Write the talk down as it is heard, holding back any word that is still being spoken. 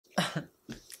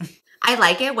I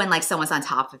like it when like someone's on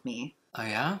top of me. Oh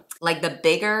yeah? Like the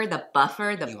bigger, the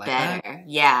buffer, the like better. That?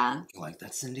 Yeah. You like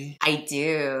that, Cindy? I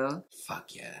do.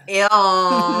 Fuck yeah.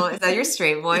 Ew. Is that your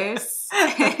straight voice?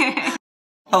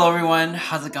 Hello everyone,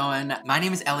 how's it going? My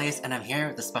name is Ellias and I'm here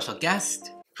with a special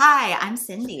guest. Hi, I'm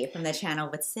Cindy from the channel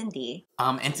with Cindy.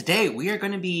 And today we are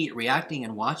going to be reacting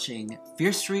and watching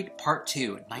Fear Street Part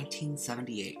 2,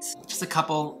 1978. Just a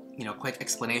couple, quick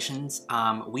explanations.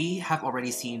 We have already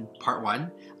seen Part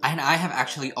 1, and I have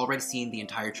actually already seen the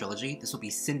entire trilogy. This will be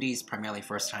Cindy's primarily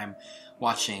first time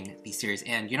watching the series,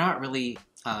 and you're not really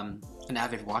an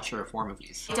avid watcher of horror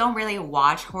movies. I don't really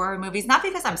watch horror movies, not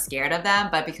because I'm scared of them,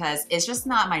 but because it's just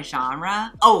not my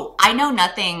genre. Oh, I know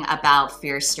nothing about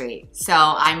Fear Street. So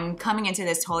I'm coming into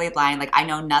this totally blind. Like, I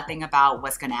know nothing about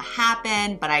what's gonna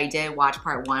happen, but I did watch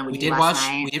Part 1 with you last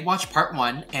night. We did watch Part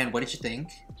 1, and what did you think?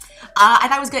 I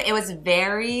thought it was good. It was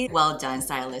very well done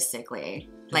stylistically.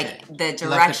 Like the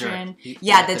direction,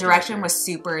 the direction was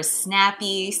super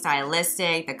snappy,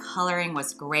 stylistic. The coloring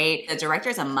was great. The director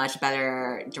is a much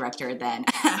better director than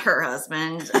her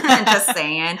husband. Just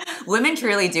saying, women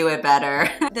truly do it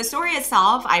better. The story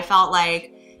itself, I felt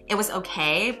like it was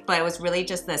okay, but it was really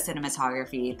just the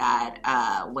cinematography that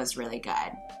was really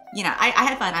good. I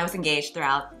had fun. I was engaged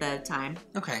throughout the time.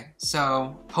 Okay,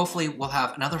 so hopefully we'll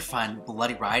have another fun,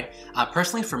 bloody ride.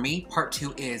 Personally, for me, Part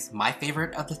 2 is my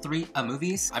favorite of the three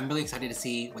movies. I'm really excited to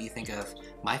see what you think of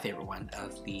my favorite one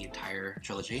of the entire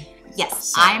trilogy.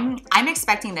 Yes, so. I'm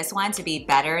expecting this one to be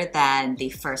better than the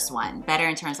first one. Better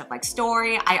in terms of like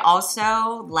story. I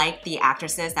also like the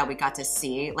actresses that we got to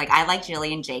see. Like I like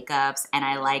Jillian Jacobs, and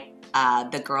I like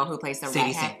the girl who plays the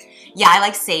redhead. Yeah, I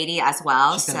like Sadie as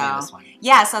well. She's gonna be in this one.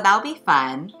 Yeah, so that'll be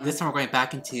fun. This time we're going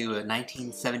back into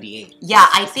 1978. Yeah,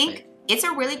 I think it's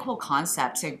a really cool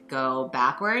concept to go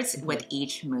backwards with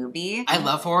each movie. I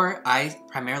love horror. I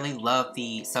primarily love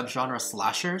the subgenre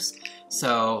slashers.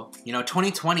 So,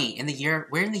 2020,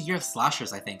 we're in the year of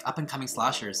slashers, I think, up and coming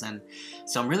slashers. And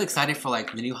so I'm really excited for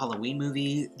like the new Halloween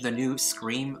movie, the new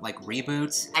Scream like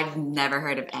reboots. I've never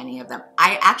heard of any of them.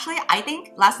 I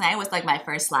think last night was like my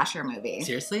first slasher movie.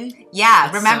 Seriously? Yeah,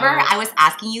 that's remember I was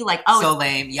asking you like, oh. So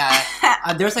lame, yeah.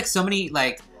 There's like so many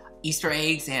like Easter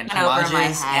eggs and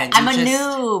homages. And I'm a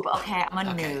noob. Okay, I'm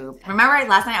a noob. Remember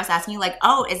last night I was asking you like,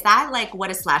 oh, is that like what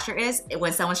a slasher is?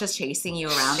 When someone's just chasing you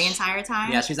around the entire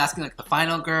time? Yeah, she was asking like the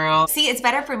final girl. See, it's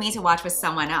better for me to watch with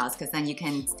someone else because then you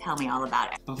can tell me all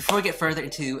about it. But before we get further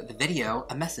into the video,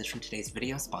 a message from today's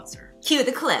video sponsor. Cue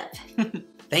the clip.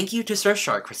 Thank you to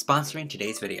Surfshark for sponsoring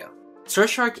today's video.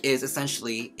 Surfshark is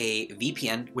essentially a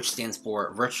VPN, which stands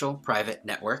for Virtual Private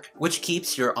Network, which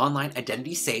keeps your online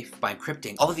identity safe by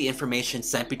encrypting all of the information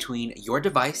sent between your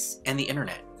device and the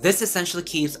internet. This essentially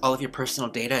keeps all of your personal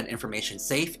data and information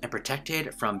safe and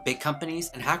protected from big companies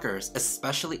and hackers,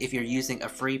 especially if you're using a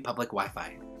free public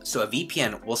Wi-Fi. So a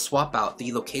VPN will swap out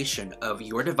the location of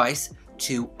your device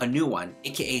to a new one,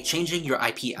 aka changing your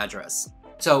IP address.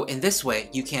 So in this way,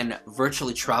 you can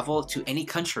virtually travel to any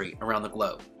country around the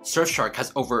globe. Surfshark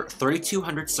has over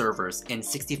 3,200 servers in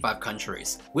 65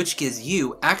 countries, which gives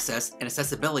you access and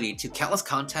accessibility to countless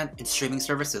content and streaming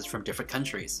services from different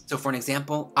countries. So for an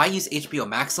example, I use HBO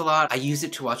Max a lot. I use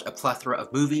it to watch a plethora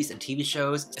of movies and TV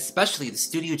shows, especially the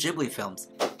Studio Ghibli films.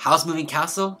 Howl's Moving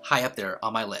Castle? High up there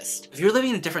on my list. If you're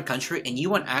living in a different country and you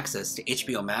want access to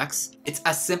HBO Max, it's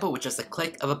as simple with just a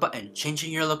click of a button,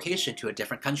 changing your location to a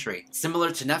different country. Similar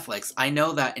to Netflix, I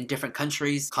know that in different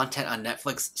countries, content on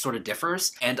Netflix sort of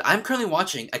differs, and I'm currently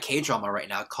watching a K-drama right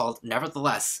now called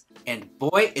Nevertheless, and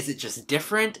boy is it just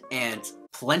different and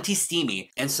plenty steamy.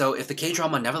 And so if the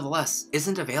K-drama Nevertheless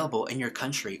isn't available in your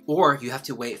country, or you have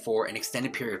to wait for an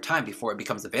extended period of time before it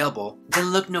becomes available,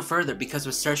 then look no further, because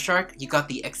with Surfshark, you got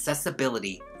the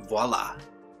accessibility. Voila!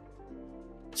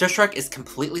 Surfshark is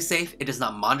completely safe. It does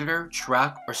not monitor,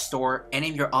 track, or store any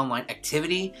of your online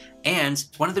activity. And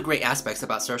one of the great aspects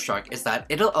about Surfshark is that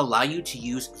it'll allow you to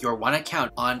use your one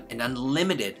account on an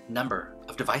unlimited number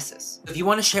of devices. If you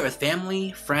want to share with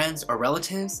family, friends, or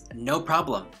relatives, no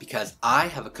problem, because I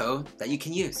have a code that you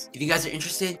can use. If you guys are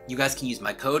interested, you guys can use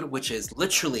my code, which is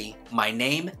literally my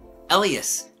name,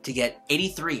 Ellias, to get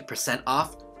 83%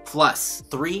 off plus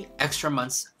 3 extra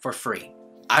months for free.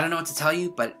 I don't know what to tell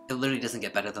you, but it literally doesn't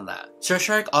get better than that.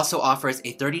 Surfshark also offers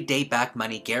a 30-day back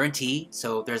money guarantee,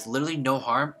 so there's literally no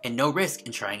harm and no risk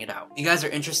in trying it out. If you guys are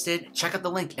interested, check out the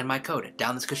link in my code down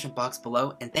in the description box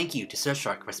below, and thank you to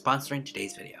Surfshark for sponsoring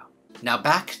today's video. Now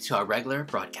back to our regular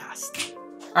broadcast.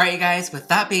 Alright you guys, with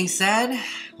that being said,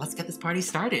 let's get this party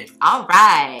started.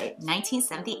 Alright,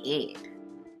 1978.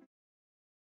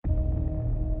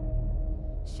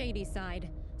 Shady Side,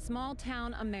 small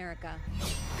town America.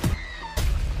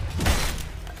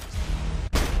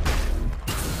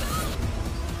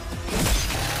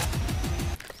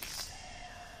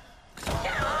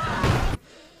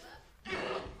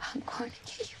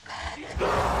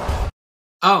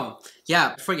 Oh,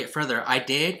 yeah, before we get further, I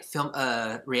did film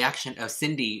a reaction of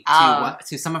Cindy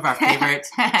to some of our favorite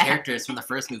characters from the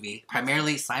first movie,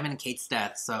 primarily Simon and Kate's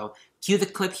death. So cue the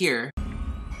clip here. Oh,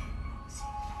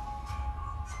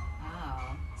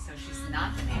 so she's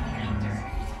not the main character.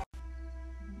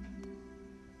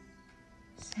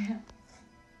 Sam.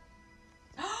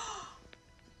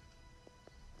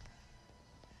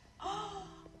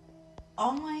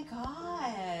 Oh my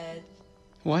god.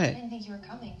 What? I didn't think you were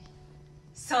coming.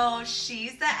 So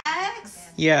she's the ex?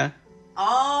 Yeah.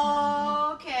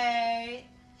 Okay.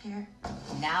 Here.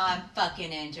 Now I'm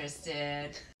fucking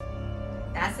interested.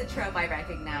 That's a trope I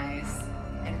recognize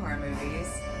in horror movies.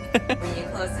 When you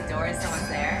close the door and someone's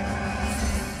there.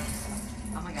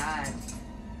 Oh my god.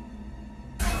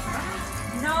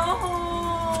 No!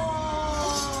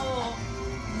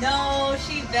 No,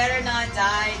 she better not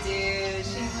die, dude.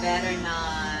 She better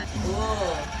not.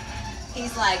 Ooh.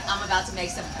 He's like, I'm about to make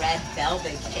some red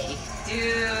velvet cake.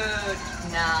 Dude.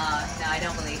 No, I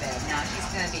don't believe it. No, she's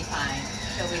gonna be fine.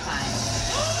 She'll be fine.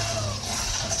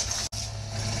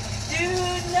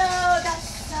 Dude, no, that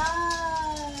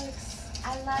sucks.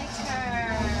 I liked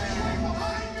her.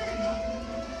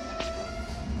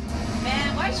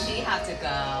 Man, why'd she have to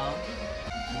go?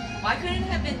 Why couldn't it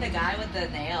have been the guy with the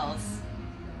nails?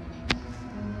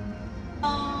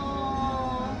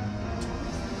 Oh,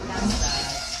 that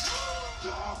sucks.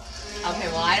 Okay,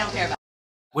 well, I don't care about.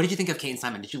 What did you think of Kate and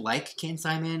Simon? Did you like Kate and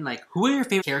Simon? Like, who were your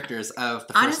favorite characters of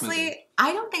the first movie? Honestly,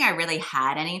 I don't think I really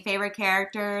had any favorite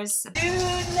characters. Dude,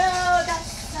 no, that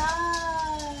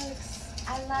sucks.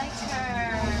 I liked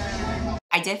her.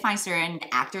 I did find certain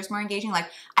actors more engaging.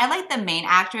 Like, I like the main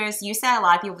actress. You said a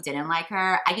lot of people didn't like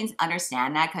her. I can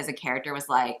understand that because the character was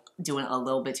like doing a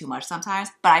little bit too much sometimes.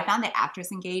 But I found the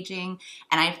actress engaging,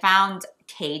 and I found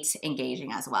Kate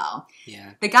engaging as well.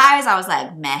 Yeah. The guys, I was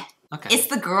like, meh. Okay. It's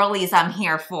the girlies I'm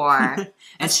here for.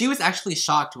 And she was actually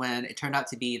shocked when it turned out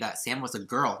to be that Sam was a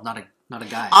girl, not a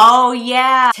guy. Oh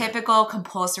yeah, typical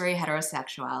compulsory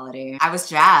heterosexuality. I was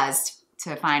jazzed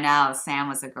to find out Sam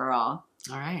was a girl.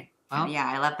 All right. Well,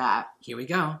 yeah, I love that. Here we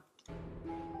go.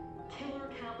 Killer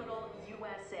Capital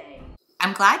USA.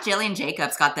 I'm glad Jillian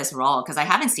Jacobs got this role because I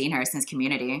haven't seen her since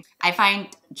Community. I find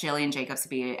Jillian Jacobs to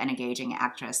be an engaging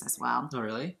actress as well. Oh,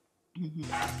 really?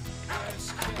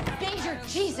 Danger,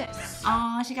 Jesus!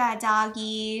 Oh, she got a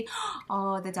doggy.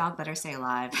 Oh, the dog better stay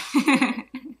alive.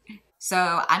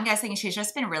 So I'm guessing she's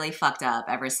just been really fucked up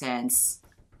ever since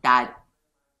that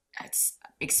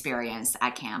experience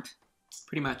at camp.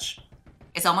 Pretty much.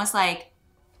 It's almost like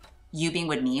you being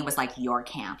with me was like your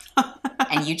camp.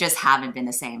 And you just haven't been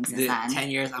the same since then.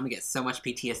 10 years, I'm gonna get so much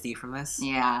PTSD from this.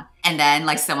 Yeah. And then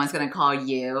like someone's gonna call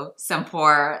you some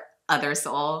poor other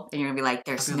soul and you're gonna be like,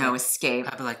 there's no escape.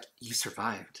 I'd be like, you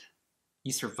survived.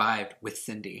 You survived with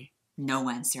Cindy. No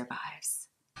one survives.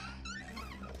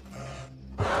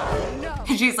 No.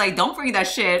 And she's like, don't bring that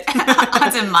shit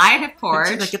onto my porch.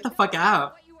 She's like, get the fuck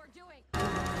out. What you are doing?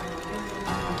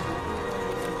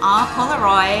 Aw,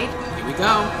 Polaroid. Here we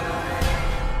go.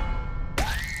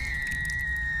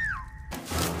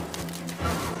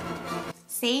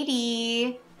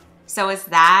 Sadie. So is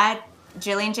that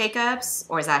Jillian Jacobs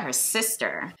or is that her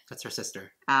sister? That's her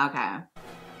sister. Oh, okay.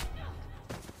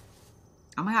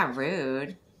 Oh my god,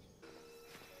 rude.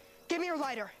 Give me your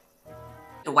lighter.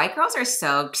 The white girls are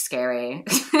so scary.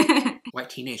 White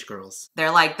teenage girls.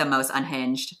 They're like the most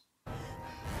unhinged.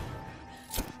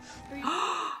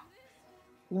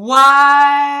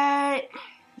 What?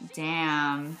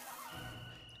 Damn.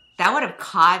 That would have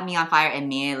caught me on fire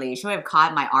immediately. She would have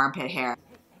caught my armpit hair.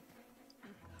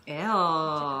 Ew.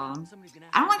 I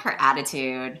don't like her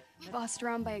attitude. Bossed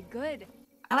around by a good.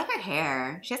 I like her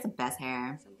hair. She has the best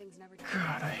hair. Something's never.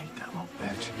 God, I hate that little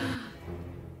bitch.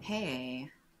 Hey,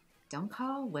 don't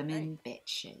call women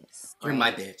bitches. You're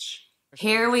my bitch.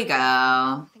 Here we go.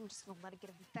 I think I'm just gonna let it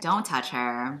get infected. Don't touch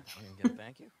her. Get a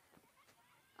thank you.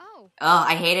 Oh. Oh,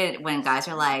 I hate it when guys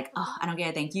are like, oh, I don't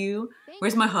get a thank you.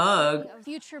 Where's my hug?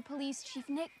 Future Police Chief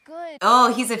Nick Good.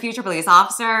 Oh, he's a future police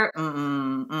officer?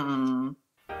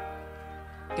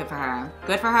 Good for her.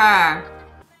 Good for her.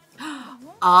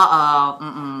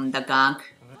 Uh-oh. The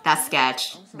gunk. That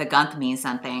sketch. The gunk means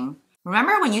something.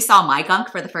 Remember when you saw my gunk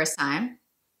for the first time?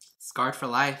 Scarred for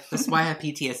life. That's why I have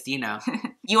PTSD now.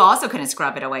 You also couldn't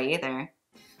scrub it away either.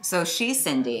 So she's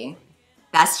Cindy.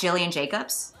 That's Jillian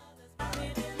Jacobs?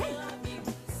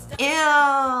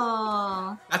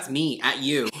 Ew. That's me at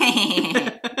you.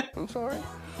 I'm sorry.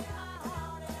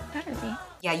 Better be.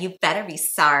 Yeah, you better be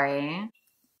sorry.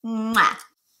 Mwah.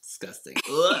 Disgusting.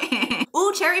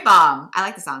 Ooh, Cherry Bomb. I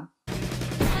like the song.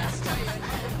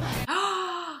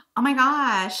 Oh my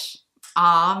gosh.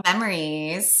 Aw,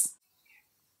 memories.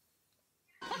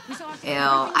 Ew,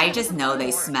 I just know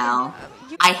they smell.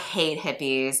 I hate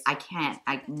hippies. I can't,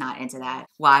 I'm not into that.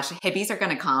 Watch, hippies are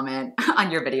gonna comment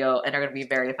on your video and are gonna be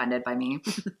very offended by me.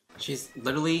 She's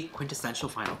literally quintessential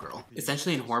final girl.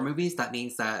 Essentially in horror movies, that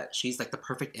means that she's like the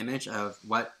perfect image of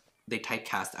what they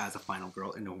typecast as a final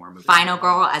girl in a horror movie. Final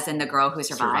girl as in the girl who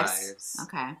survives?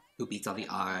 Okay. Who beats all the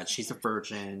odds. She's a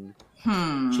virgin.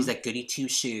 She's like goody two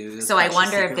shoes. So I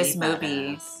wonder if this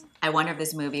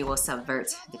movie will subvert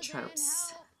the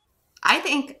tropes. I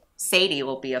think Sadie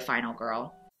will be a final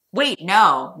girl. Wait,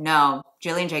 no.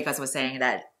 Jillian Jacobs was saying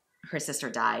that her sister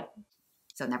died.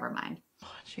 So never mind.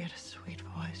 She had a sweet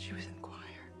voice. She was in choir.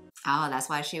 Oh, that's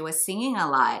why she was singing a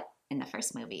lot in the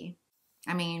first movie.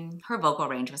 I mean, her vocal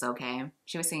range was okay.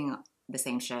 She was singing the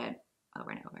same shit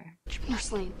over and over.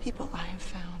 Nurse Lane. People I have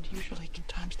found usually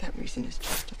sometimes that reason is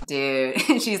justified.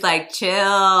 Dude, she's like,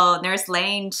 chill. Nurse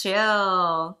Lane,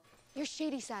 chill. Your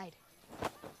shady side.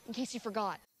 In case you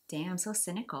forgot. Damn, so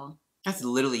cynical. That's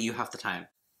literally you half the time.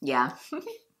 Yeah.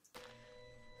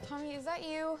 Tommy, is that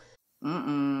you?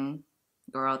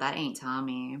 Girl, that ain't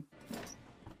Tommy.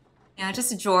 Yeah,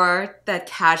 just a drawer that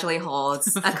casually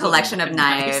holds a collection of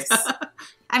knives.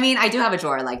 I mean, I do have a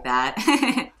drawer like that.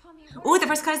 Ooh, the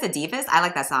first cut is the Divas. I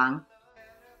like that song.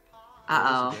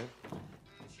 Uh-oh.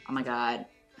 Oh my god.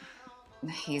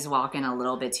 He's walking a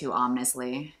little bit too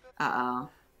ominously. Uh-oh.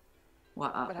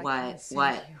 What?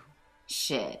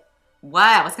 Shit.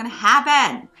 What? What's gonna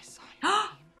happen?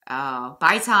 Oh,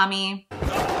 bye, Tommy.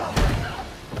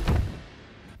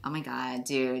 Oh my god,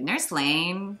 dude. Nurse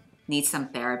Lane needs some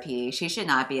therapy. She should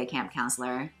not be a camp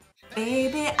counselor.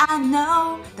 Baby, I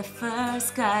know the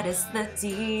first cut is the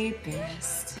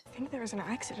deepest. I think there was an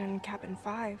accident in cabin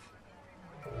 5.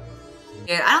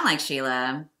 Dude, I don't like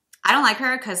Sheila. I don't like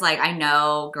her because, like, I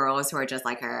know girls who are just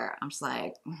like her. I'm just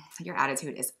like, your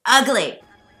attitude is ugly.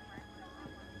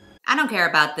 I don't care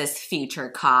about this future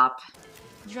cop.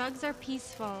 Drugs are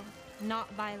peaceful,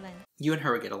 not violent. You and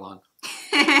her would get along.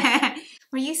 What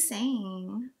are you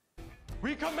saying?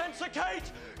 We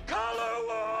commencicate color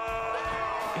war!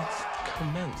 It's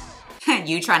commence.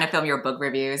 You trying to film your book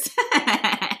reviews.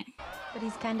 But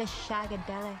he's kind of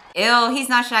shagadelic. Ew, he's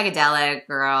not shagadelic,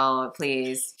 girl.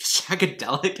 Please.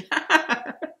 Shagadelic?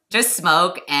 Just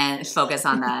smoke and focus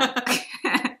on that.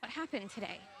 What happened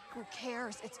today? Who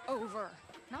cares? It's over.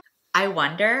 I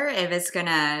wonder if it's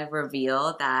gonna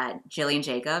reveal that Jillian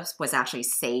Jacobs was actually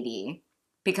Sadie.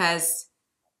 Because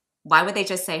why would they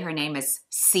just say her name is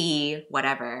C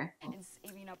whatever?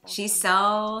 She's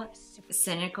so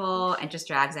cynical and just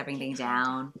drags everything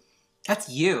down. That's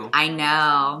you. I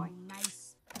know.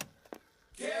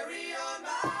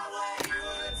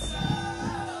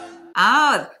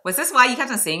 Oh, was this why you kept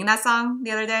on singing that song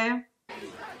the other day?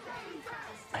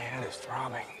 My head is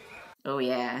throbbing. Oh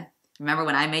yeah. Remember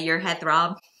when I made your head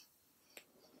throb?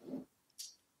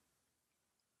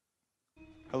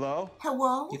 Hello?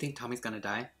 Hello? You think Tommy's gonna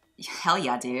die? Hell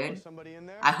yeah, dude. Somebody in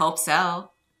there? I hope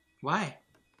so. Why?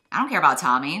 I don't care about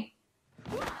Tommy.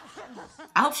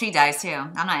 I hope she dies too.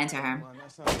 I'm not into her.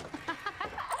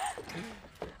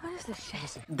 What is this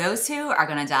shit? Those two are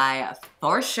gonna die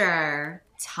for sure.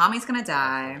 Tommy's gonna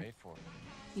die.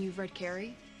 You've read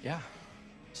Carrie? Yeah.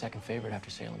 Second favorite after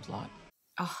Salem's Lot.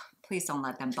 Oh, please don't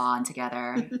let them bond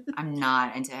together. I'm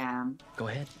not into him. Go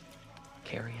ahead.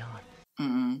 Carry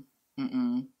on.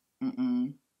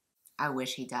 I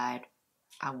wish he died.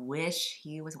 I wish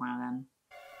he was one of them.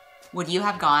 Would you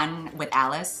have gone with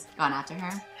Alice? Gone after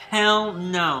her? Hell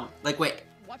no. Like, wait.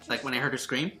 Like when I heard her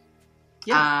scream?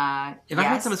 Yeah. If I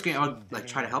heard someone scream, I would like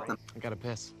try to help them. I gotta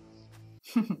piss.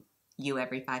 You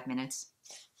every 5 minutes.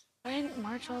 I didn't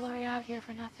march all the way out here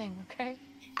for nothing, okay?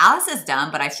 Alice is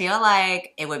dumb, but I feel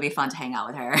like it would be fun to hang out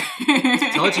with her.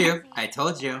 Told you. I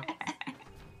told you.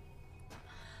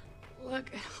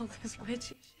 Look at all this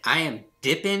witchy shit. I am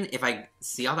dipping if I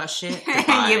see all that shit.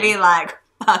 You'd be like,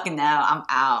 fuck no, I'm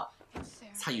out.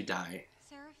 That's how you die.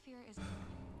 Sarah Fear is...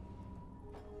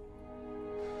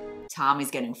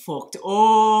 Tommy's getting fucked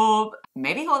up.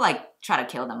 Maybe he'll like try to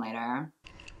kill them later.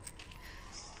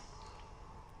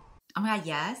 Oh my god,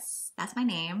 yes, that's my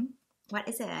name. What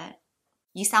is it?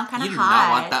 You sound kind of You do hot.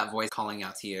 not want that voice calling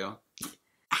out to you.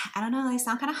 I don't know, they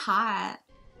sound kind of hot.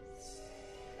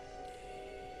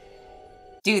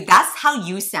 Dude, that's how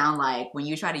you sound like when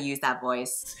you try to use that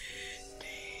voice.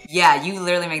 Yeah, you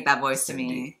literally make that voice to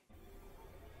me.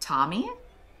 Tommy?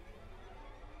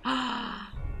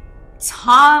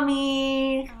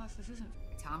 Tommy! Alice, this isn't...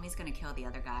 Tommy's gonna kill the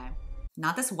other guy.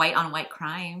 Not this white on white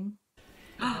crime.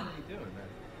 What are you doing, man?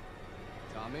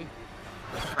 Tommy?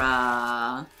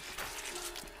 Bruh.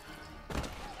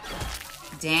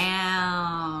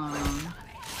 Damn.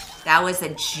 That was a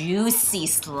juicy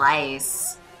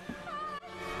slice.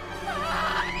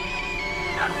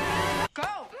 Go!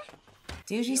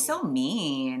 Dude, she's so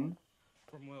mean.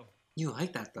 You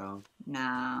like that though. No,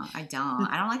 I don't.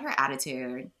 I don't like her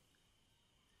attitude.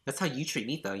 That's how you treat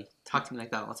me though. You talk to me like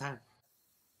that all the time.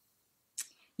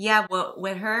 Yeah, well,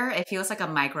 with her, it feels like a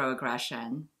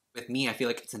microaggression. With me, I feel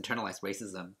like it's internalized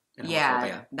racism. And Yeah,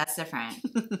 homophobia. that's different.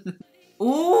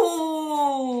 Ooh.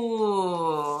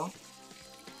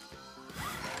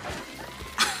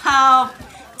 Oh,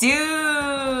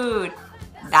 dude.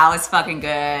 That was fucking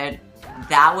good.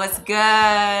 That was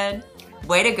good.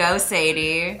 Way to go,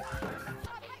 Sadie.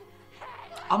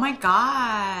 Oh my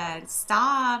god.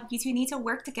 Stop. You two need to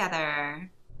work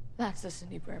together. That's the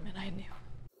Cindy Berman I knew.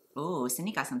 Ooh,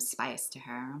 Cindy got some spice to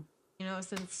her. You know,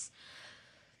 since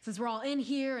we're all in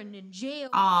here and in jail.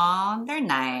 Aw, they're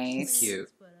nice. Cute.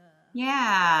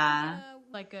 Yeah.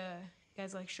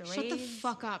 Guys like charades. Shut the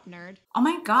fuck up, nerd. Oh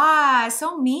my god,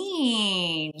 so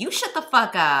mean. You shut the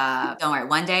fuck up. Don't worry,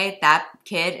 one day that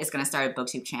kid is gonna start a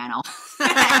booktube channel.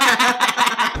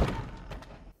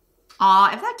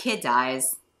 Aw, if that kid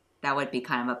dies, that would be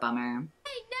kind of a bummer.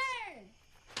 Hey,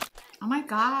 nerd! Oh my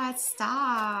god,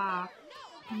 stop.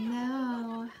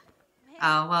 No.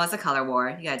 Oh, well, it's a color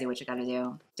war. You gotta do what you gotta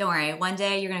do. Don't worry, one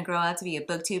day you're gonna grow up to be a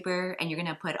booktuber and you're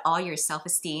gonna put all your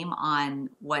self-esteem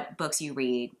on what books you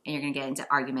read and you're gonna get into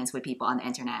arguments with people on the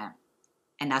internet.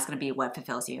 And that's gonna be what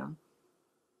fulfills you.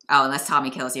 Oh, unless Tommy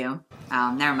kills you.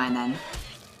 Oh, never mind then.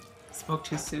 Spoke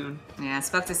too soon. Yeah,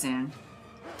 spoke too soon.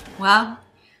 Well,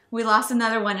 we lost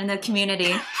another one in the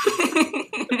community.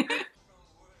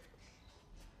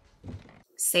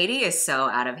 Sadie is so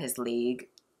out of his league.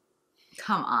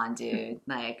 Come on, dude.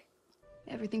 Like,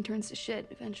 Everything turns to shit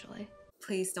eventually.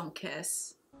 please don't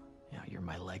kiss. You know, you're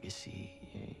my legacy.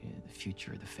 The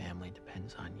future of the family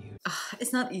depends on you.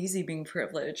 It's not easy being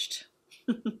privileged.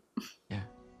 Yeah.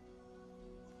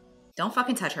 Don't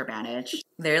fucking touch her bandage.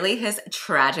 Literally, his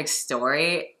tragic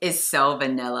story is so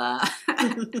vanilla.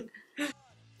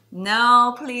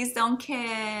 No, please don't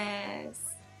kiss.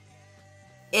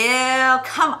 Ew,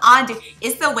 come on, dude.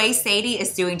 It's the way Sadie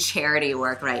is doing charity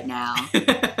work right now.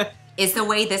 It's the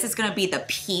way this is gonna be the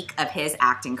peak of his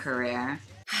acting career.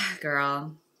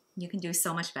 Girl, you can do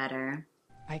so much better.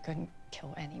 I couldn't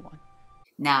kill anyone.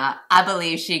 Nah, I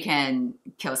believe she can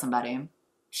kill somebody.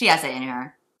 She has it in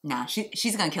her. Nah,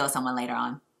 she's gonna kill someone later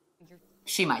on.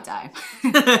 She might die.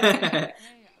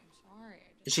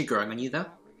 Is she growing on you though?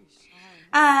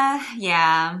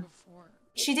 Yeah.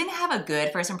 She didn't have a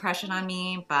good first impression on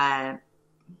me, but...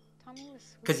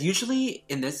 Because usually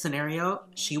in this scenario,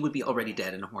 she would be already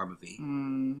dead in a horror movie.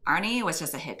 Arnie was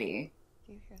just a hippie.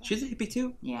 She's a hippie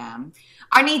too. Yeah.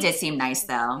 Arnie did seem nice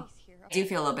though. I do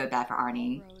feel a little bit bad for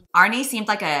Arnie. Arnie seemed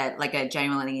like a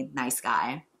genuinely nice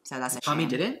guy. So that's a shame. Tommy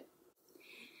didn't?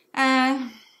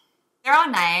 They're all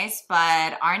nice,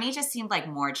 but Arnie just seemed like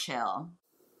more chill.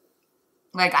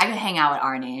 Like I could hang out with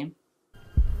Arnie.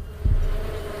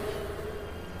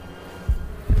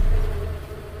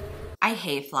 I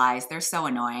hate flies. They're so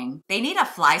annoying. They need a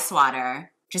fly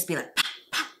swatter. Just be like, pa,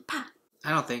 pa, pa. I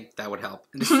don't think that would help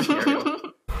in this scenario.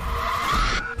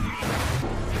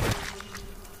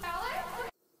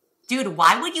 Dude,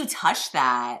 why would you touch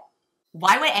that?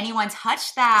 Why would anyone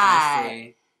touch that?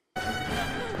 Honestly.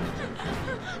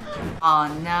 Oh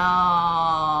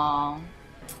no.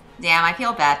 Damn, I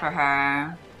feel bad for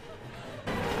her.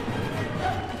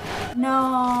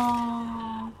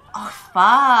 No. Oh,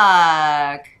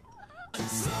 fuck.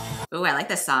 Ooh, I like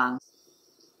this song.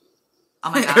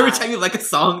 Oh my god. Every time you like a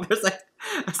song, there's like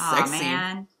a Oh sex scene.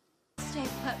 man. Stay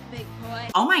put, big boy.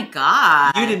 Oh my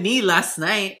god. You to me last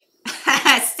night.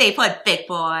 Stay put, big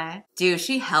boy. Dude,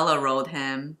 she hella rolled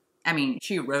him. I mean,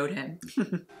 she rode him.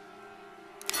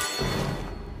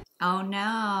 Oh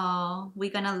no. We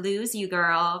gonna lose you,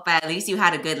 girl. But at least you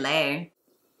had a good lay.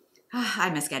 I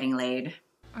miss getting laid.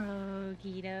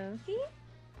 Okie dokie.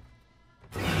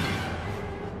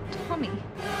 Tommy.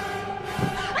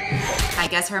 I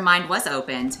guess her mind was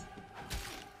opened.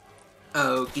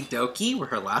 Okie dokie were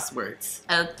her last words.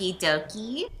 Okie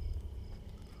dokie.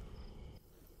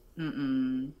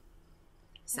 Mm-mm.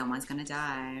 Someone's gonna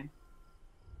die.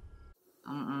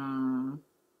 Mm-mm.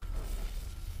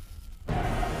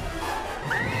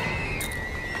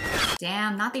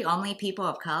 Damn, not the only people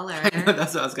of color. I know,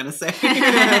 that's what I was gonna say.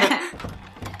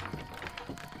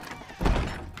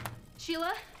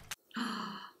 Sheila?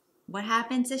 What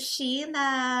happened to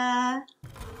Sheila?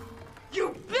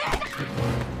 You bitch!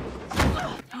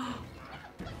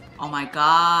 Oh my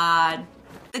god.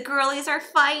 The girlies are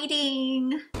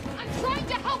fighting. I'm trying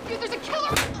to help you. There's a killer.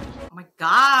 Oh my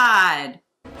God.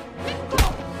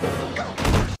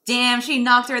 Damn, she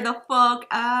knocked her the fuck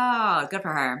out. Good for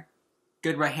her.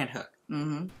 Good right hand hook.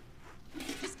 Mm-hmm.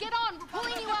 Just get on. We're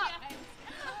pulling you up.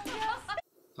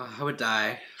 Oh, I would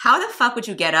die. How the fuck would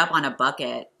you get up on a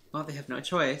bucket? Well, they have no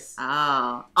choice.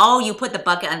 Oh. Oh, you put the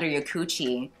bucket under your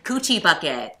coochie. Coochie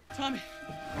bucket. Tommy,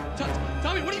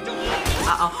 Tommy, what are you doing?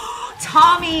 Uh-oh.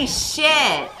 Tommy,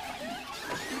 shit.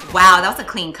 Wow, that was a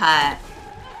clean cut.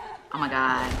 Oh my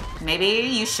God. Maybe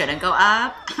you shouldn't go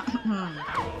up.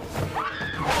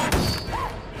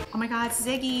 Oh my God,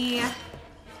 Ziggy.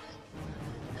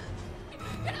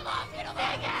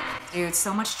 Dude,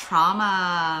 so much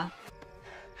trauma.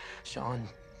 Sean,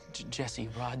 Jesse,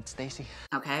 Rod, Stacy.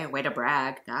 Okay, way to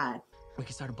brag. God. We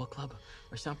could start a book club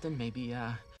or something. Maybe,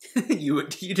 You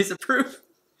disapprove?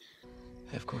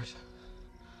 Of course.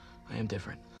 I am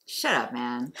different. Shut up,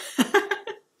 man.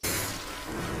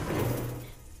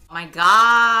 Oh my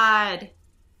God.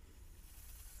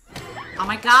 Oh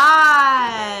my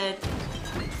God.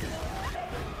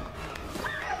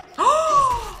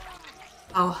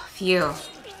 Oh, phew. All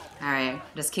right,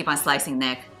 just keep on slicing,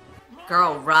 Nick.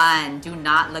 Girl, run. Do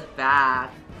not look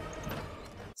back.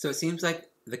 So it seems like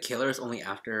the killer is only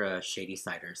after Shady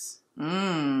Siders.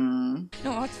 No,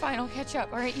 it's fine. I'll catch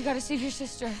up. All right, you gotta save your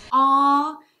sister.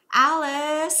 Aw,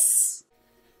 Alice.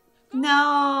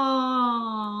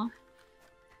 No.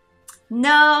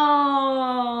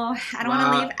 No. I don't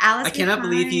want to leave Alice I cannot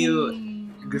believe you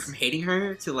behind. go from hating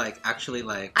her to like actually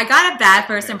like... I got a bad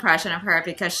first impression of her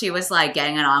because she was like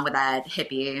getting it on with that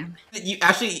hippie. You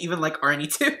actually even like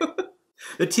Arnie too.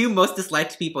 The two most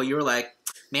disliked people, you were like,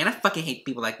 man, I fucking hate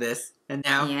people like this. And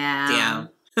now, Yeah.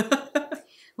 damn.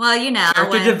 Well, you know,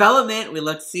 Character development, we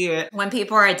love to see it. when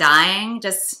people are dying,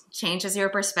 just changes your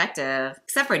perspective.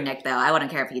 Except for Nick, though. I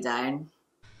wouldn't care if he died.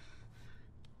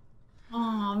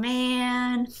 Oh,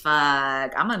 man.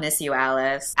 Fuck. I'm gonna miss you,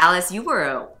 Alice. Alice, you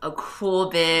were a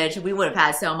cool bitch. We would have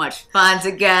had so much fun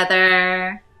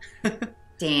together.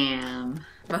 Damn.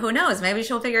 But who knows? Maybe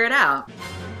she'll figure it out.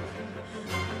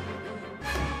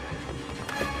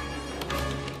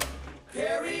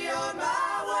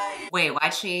 Wait,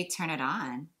 why'd she turn it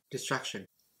on? Distraction.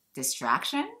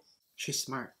 Distraction? She's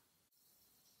smart.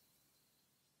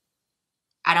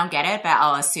 I don't get it, but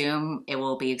I'll assume it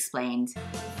will be explained.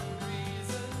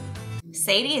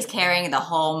 Sadie is carrying the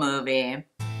whole movie.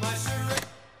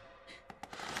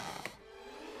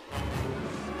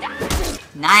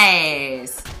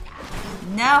 Nice.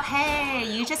 No,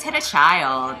 hey, you just hit a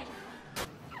child.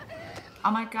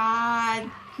 Oh my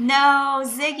God. No,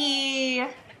 Ziggy.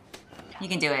 You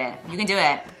can do it. You can do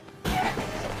it.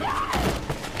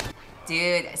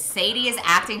 Dude, Sadie is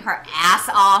acting her ass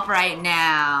off right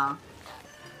now.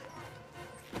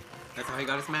 That's how he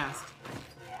got his mask.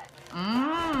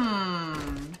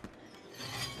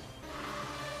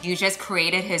 You just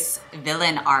created his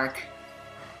villain arc.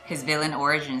 His villain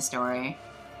origin story.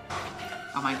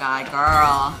 Oh my God,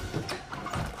 girl.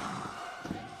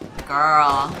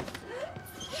 Girl.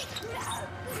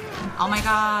 Oh my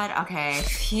God, okay,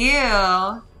 phew.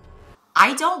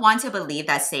 I don't want to believe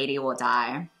that Sadie will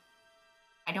die.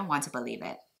 I don't want to believe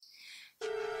it.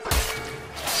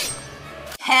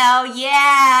 Hell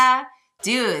yeah!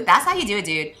 Dude, that's how you do it,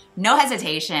 dude. No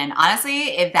hesitation.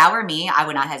 Honestly, if that were me, I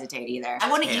would not hesitate either. I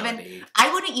wouldn't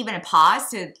even pause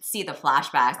to see the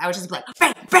flashbacks. I would just be like,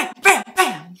 bam, bam, bam,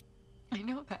 bam. I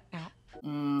know that now.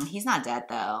 He's not dead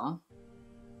though.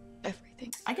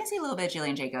 Everything. I can see a little bit of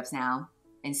Jillian Jacobs now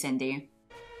in Cindy.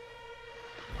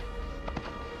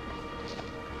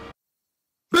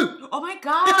 Oh my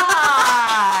God!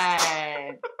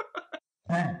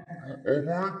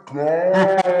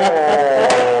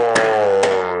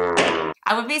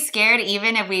 I would be scared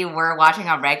even if we were watching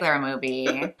a regular movie.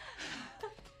 Well,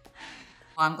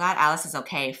 I'm glad Alice is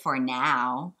okay for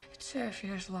now. It's her. She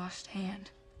has lost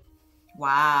hand.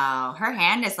 Wow, her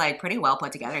hand is like pretty well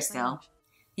put together still.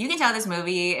 You can tell this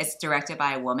movie is directed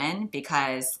by a woman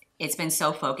because it's been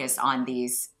so focused on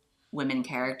these women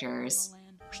characters.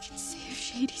 We can save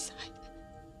Shady Side.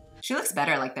 She looks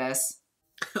better like this.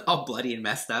 All bloody and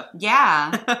messed up.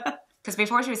 Yeah, because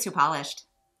before she was too polished.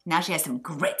 Now she has some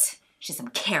grit. She has some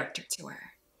character to her.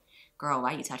 Girl,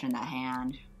 why are you touching that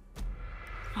hand?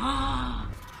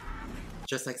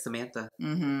 Just like Samantha.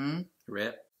 Mm-hmm.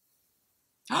 Rip.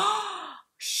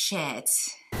 Shit.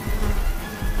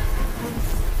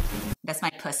 That's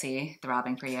my pussy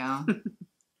throbbing for you.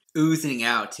 Oozing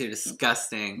out too,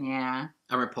 disgusting. Yeah.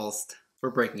 I'm repulsed.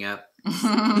 We're breaking up.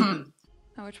 I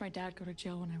watched my dad go to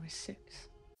jail when I was 6.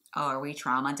 Oh, are we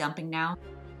trauma dumping now?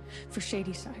 For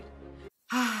Shady Side.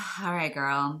 All right,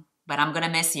 girl. But I'm gonna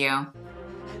miss you.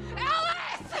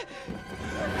 Alice!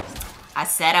 I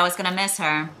said I was gonna miss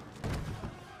her.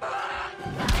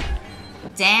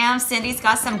 Damn, Cindy's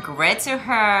got some grit to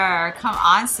her. Come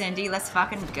on, Cindy, let's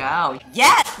fucking go.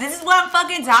 Yes, this is what I'm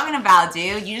fucking talking about,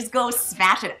 dude. You just go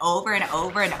smash it over and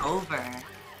over and over.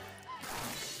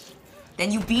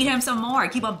 Then you beat him some more.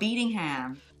 Keep on beating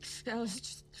him.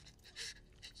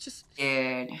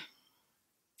 Dude,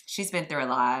 she's been through a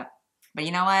lot. But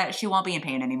you know what? She won't be in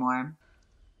pain anymore.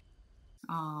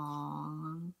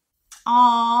 Aww.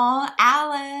 Aww,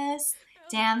 Alice.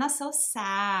 Damn, that's so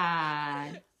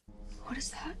sad. What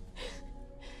is that?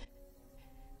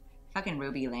 Fucking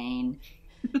Ruby Lane.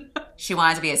 She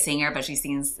wanted to be a singer, but she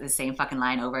sings the same fucking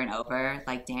line over and over.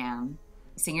 Like, damn.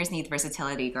 Singers need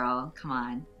versatility, girl. Come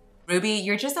on. Ruby,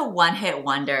 you're just a one-hit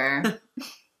wonder.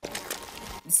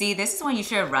 See, this is when you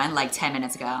should have run like 10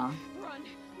 minutes ago. Run.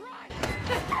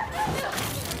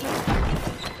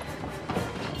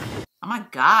 Oh my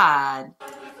god.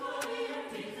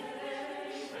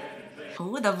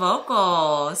 Ooh, the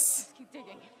vocals.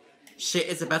 Shit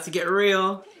is about to get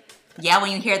real. Yeah,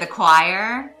 when you hear the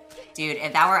choir. Dude,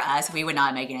 if that were us, we would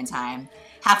not make it in time.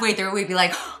 Halfway through, we'd be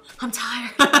like, oh, I'm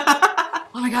tired.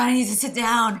 Oh my god, I need to sit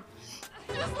down.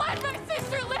 Just let my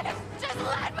sister live! Just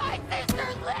let my sister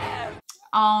live!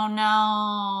 Oh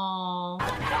no.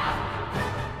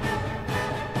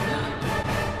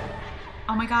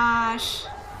 Oh my gosh.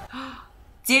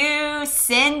 Dude,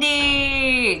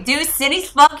 Cindy. Dude,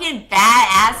 Cindy's fucking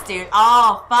badass, dude.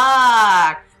 Oh,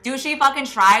 fuck. Dude, she fucking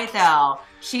tried though.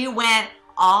 She went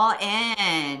all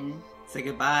in. Say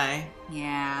goodbye.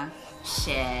 Yeah.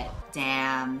 Shit.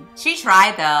 Damn. She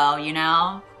tried though, you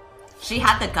know? She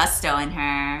had the gusto in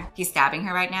her. He's stabbing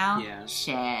her right now? Yeah.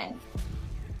 Shit.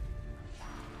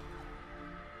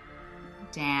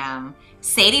 Damn.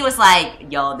 Sadie was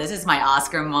like, yo, this is my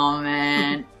Oscar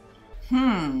moment.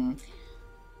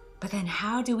 But then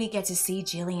how do we get to see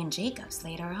Jillian Jacobs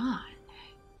later on?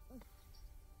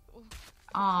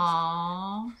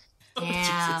 Aww.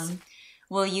 Damn. Jesus.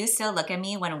 Will you still look at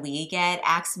me when we get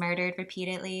axe murdered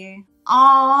repeatedly?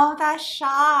 Aww, that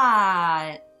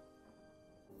shot.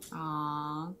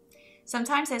 Aww.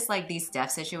 Sometimes it's like these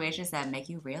death situations that make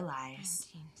you realize.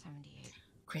 1978.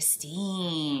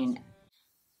 Christine.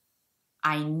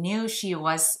 I knew she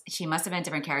must have been a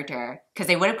different character because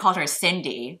they would have called her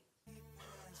Cindy.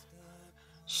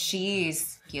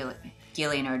 She's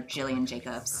Gillian or Jillian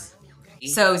Jacobs.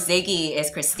 So Ziggy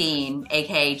is Christine,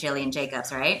 aka Jillian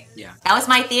Jacobs, right? Yeah. That was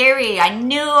my theory. I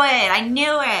knew it. I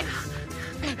knew it.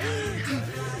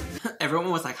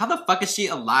 Everyone was like, how the fuck is she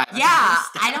alive? Yeah,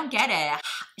 I don't get it.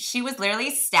 She was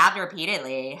literally stabbed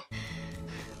repeatedly.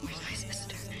 Where's my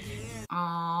sister?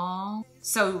 Aww.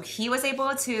 So he was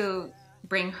able to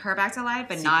bring her back to life,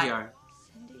 but CPR. not...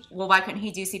 Well, why couldn't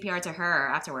he do CPR to her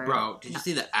afterward? Bro, did you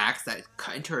see the axe that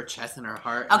cut into her chest and her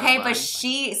heart? Okay, but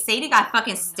Sadie got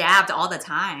fucking stabbed all the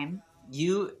time.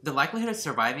 The likelihood of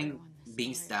surviving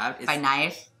being stabbed is By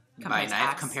knife?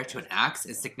 compared to an axe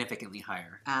is significantly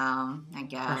higher. I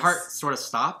guess. Her heart sort of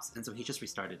stopped, and so he just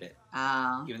restarted it.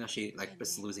 Oh. Even though she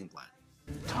was losing blood.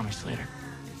 Tommy Slater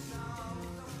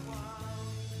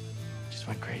just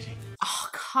went crazy. Oh,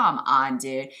 come on,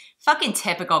 dude. Fucking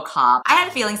typical cop. I had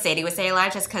a feeling Sadie would stay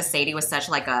alive just because Sadie was such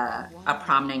like a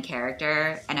prominent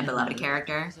character and a beloved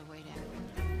character.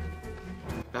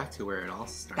 Back to where it all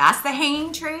started. That's the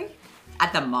hanging tree?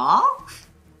 At the mall?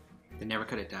 They never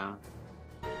cut it down.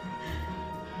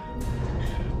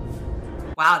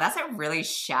 Wow, that's a really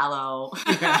shallow...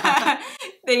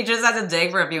 They just had to dig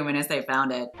for a few minutes, they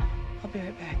found it. I'll be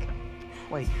right back.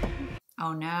 Wait.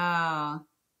 Oh no.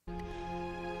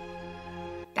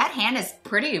 That hand is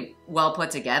pretty well put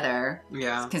together.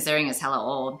 Yeah. Considering it's hella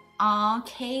old. Aw,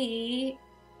 Kate.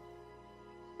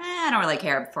 I don't really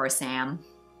care for Sam.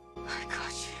 I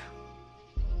got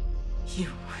you. You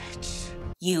witch.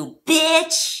 You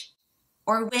bitch!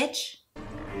 Or witch?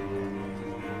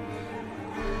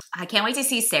 I can't wait to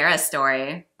see Sarah's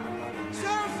story.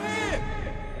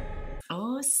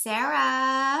 Oh,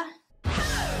 Sarah.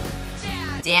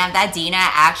 Damn, that Dina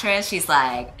actress, she's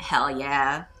like, hell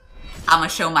yeah. I'ma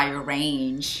show my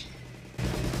range.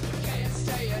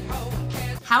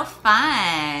 How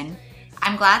fun.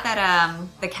 I'm glad that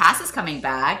the cast is coming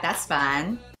back. That's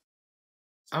fun.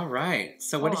 All right.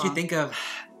 So what did you think of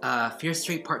Fear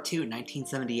Street Part 2,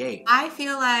 1978? I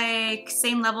feel like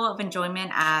same level of enjoyment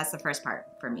as the first part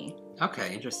for me.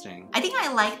 Okay, interesting. I think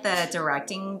I like the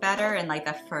directing better in like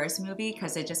the first movie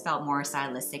because it just felt more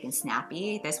stylistic and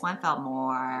snappy. This one felt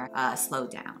more slowed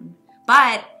down.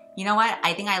 But you know what?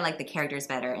 I think I like the characters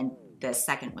better in the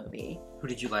second movie. Who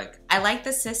did you like? I liked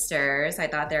the sisters. I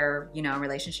thought their,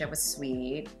 relationship was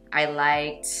sweet. I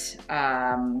liked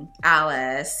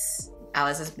Alice.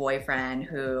 Alice's boyfriend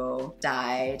who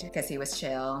died because he was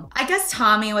chill. I guess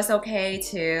Tommy was okay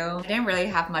too. I didn't really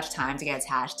have much time to get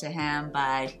attached to him,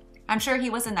 but I'm sure he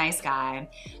was a nice guy.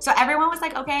 So everyone was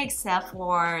like, okay, except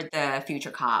for the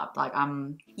future cop. Like,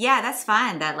 yeah, that's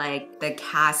fun that like the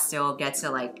cast still gets to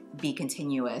like be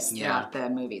continuous throughout the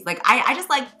movies. Like, I just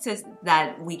like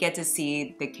that we get to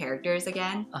see the characters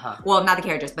again. Well, not the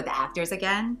characters, but the actors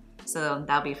again. So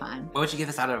that'll be fun. What would you give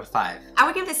this out of 5? I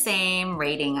would give the same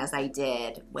rating as I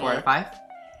did with 4 out of 5?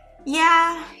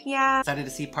 Yeah. Excited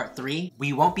to see part 3.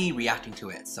 We won't be reacting to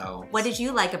it, so. What did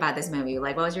you like about this movie?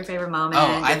 Like, what was your favorite moment?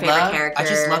 Your favorite characters? I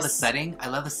just love the setting. I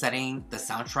love the setting, the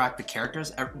soundtrack, the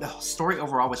characters. The story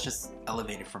overall was just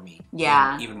elevated for me.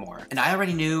 Yeah. Even more. And I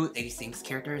already knew Lady Sink's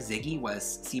character, Ziggy,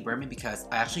 was C. Berman because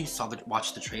I actually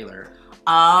watched the trailer.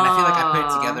 Oh. And I feel like I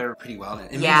put it together pretty well.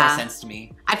 It made more sense to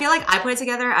me. I feel like I put it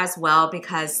together as well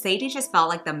because Sadie just felt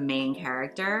like the main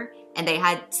character and they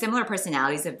had similar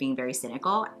personalities of being very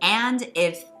cynical. And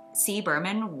if C.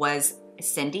 Berman was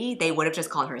Cindy, they would have just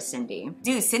called her Cindy.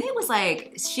 Dude, Cindy was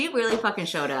like, she really fucking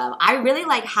showed up. I really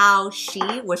like how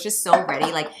she was just so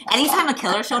ready. Like, anytime a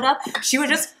killer showed up, she was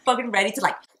just fucking ready to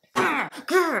like,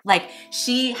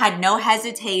 she had no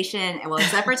hesitation. Well,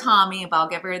 except for Tommy, but I'll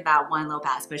give her that one little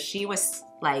pass. But she was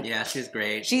like, yeah, she was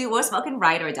great. She was fucking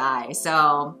ride or die.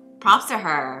 So props to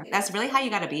her. That's really how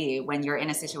you gotta be when you're in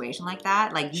a situation like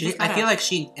that. Like, I feel like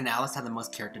she and Alice had the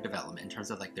most character development in terms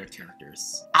of like their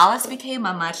characters. Alice became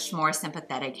a much more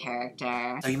sympathetic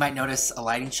character. So you might notice a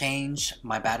lighting change.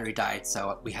 My battery died,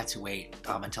 so we had to wait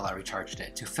until I recharged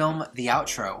it to film the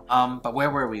outro. But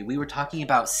where were we? We were talking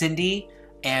about Cindy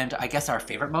and I guess our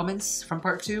favorite moments from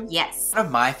part 2? Yes. One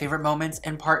of my favorite moments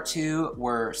in part 2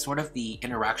 were sort of the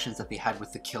interactions that they had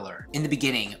with the killer. In the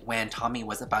beginning, when Tommy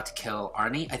was about to kill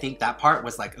Arnie, I think that part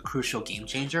was like a crucial game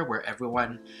changer where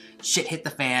shit hit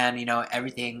the fan, you know,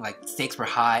 everything, like stakes were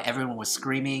high, everyone was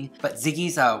screaming. But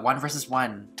Ziggy's 1 versus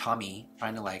 1 Tommy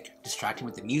trying to like distract him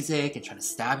with the music and trying to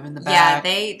stab him in the back.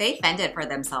 Yeah, they fended for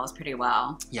themselves pretty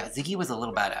well. Yeah, Ziggy was a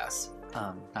little badass.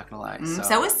 Not gonna lie.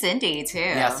 So was Cindy too.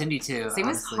 Yeah, Cindy too. Cindy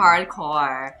was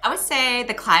hardcore. I would say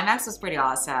the climax was pretty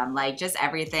awesome. Like just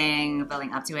everything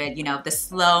building up to it. You know, the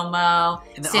slow-mo.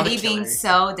 Cindy being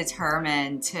so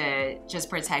determined to just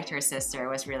protect her sister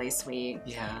was really sweet.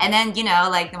 Yeah. And then, you know,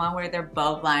 like the one where they're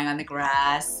both lying on the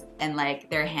grass and like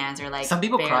their hands are like some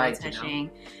people cried, touching. You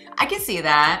know? I can see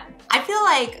that. I feel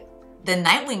like the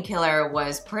Nightwing killer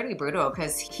was pretty brutal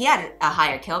because he had a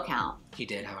higher kill count. He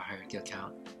did have a higher kill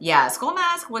count. Yeah, Skull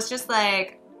Mask was just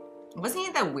like, wasn't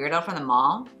he the weirdo from the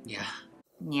mall? Yeah.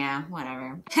 Yeah,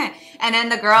 whatever. And then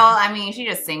the girl, I mean, she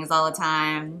just sings all the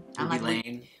time. I'm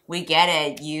like, we get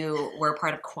it. You were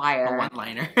part of choir. A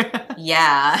one-liner.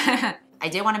 Yeah. I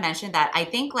did want to mention that I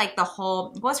think like the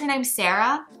whole, what's her name,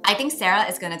 Sarah? I think Sarah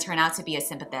is going to turn out to be a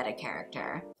sympathetic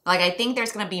character. Like, I think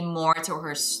there's going to be more to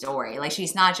her story. Like,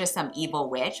 she's not just some evil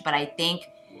witch, but I think,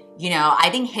 you know, I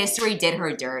think history did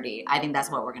her dirty. I think that's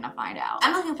what we're gonna find out.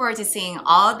 I'm looking forward to seeing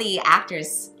all the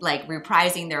actors like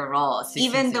reprising their roles,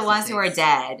 even the ones who are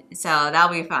dead. So that'll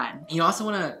be fun. You also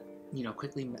want to, you know,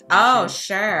 quickly mention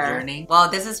Yearning.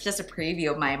 Well, this is just a preview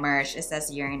of my merch. It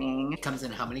says Yearning. It comes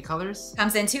in how many colors?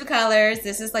 Comes in 2 colors.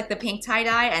 This is like the pink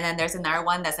tie-dye, and then there's another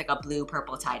one that's like a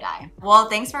blue-purple tie-dye. Well,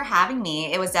 thanks for having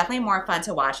me. It was definitely more fun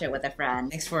to watch it with a friend.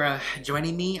 Thanks for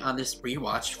joining me on this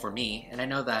rewatch for me. And I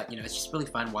know that, you know, it's just really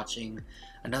fun watching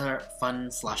another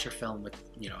fun slasher film with,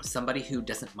 you know, somebody who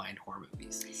doesn't mind horror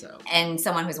movies. So. And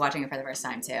someone who's watching it for the first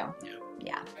time too.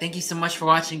 Yeah. Thank you so much for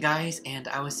watching, guys, and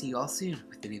I will see you all soon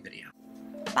with the new video.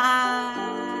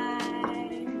 Bye.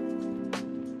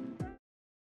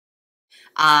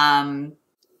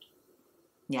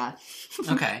 Yeah.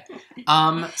 Okay.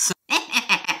 So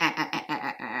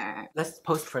let's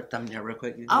post for a thumbnail real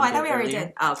quick. Oh, I thought we already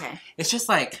did. Oh, okay. It's just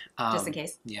like just in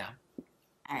case. Yeah.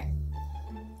 All right.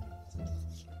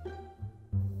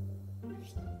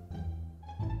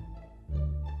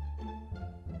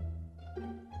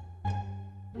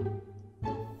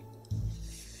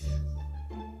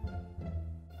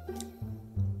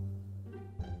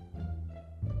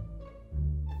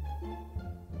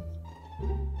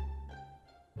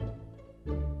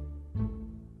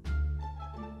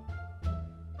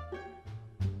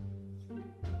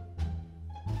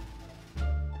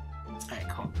 All right,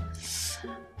 cool.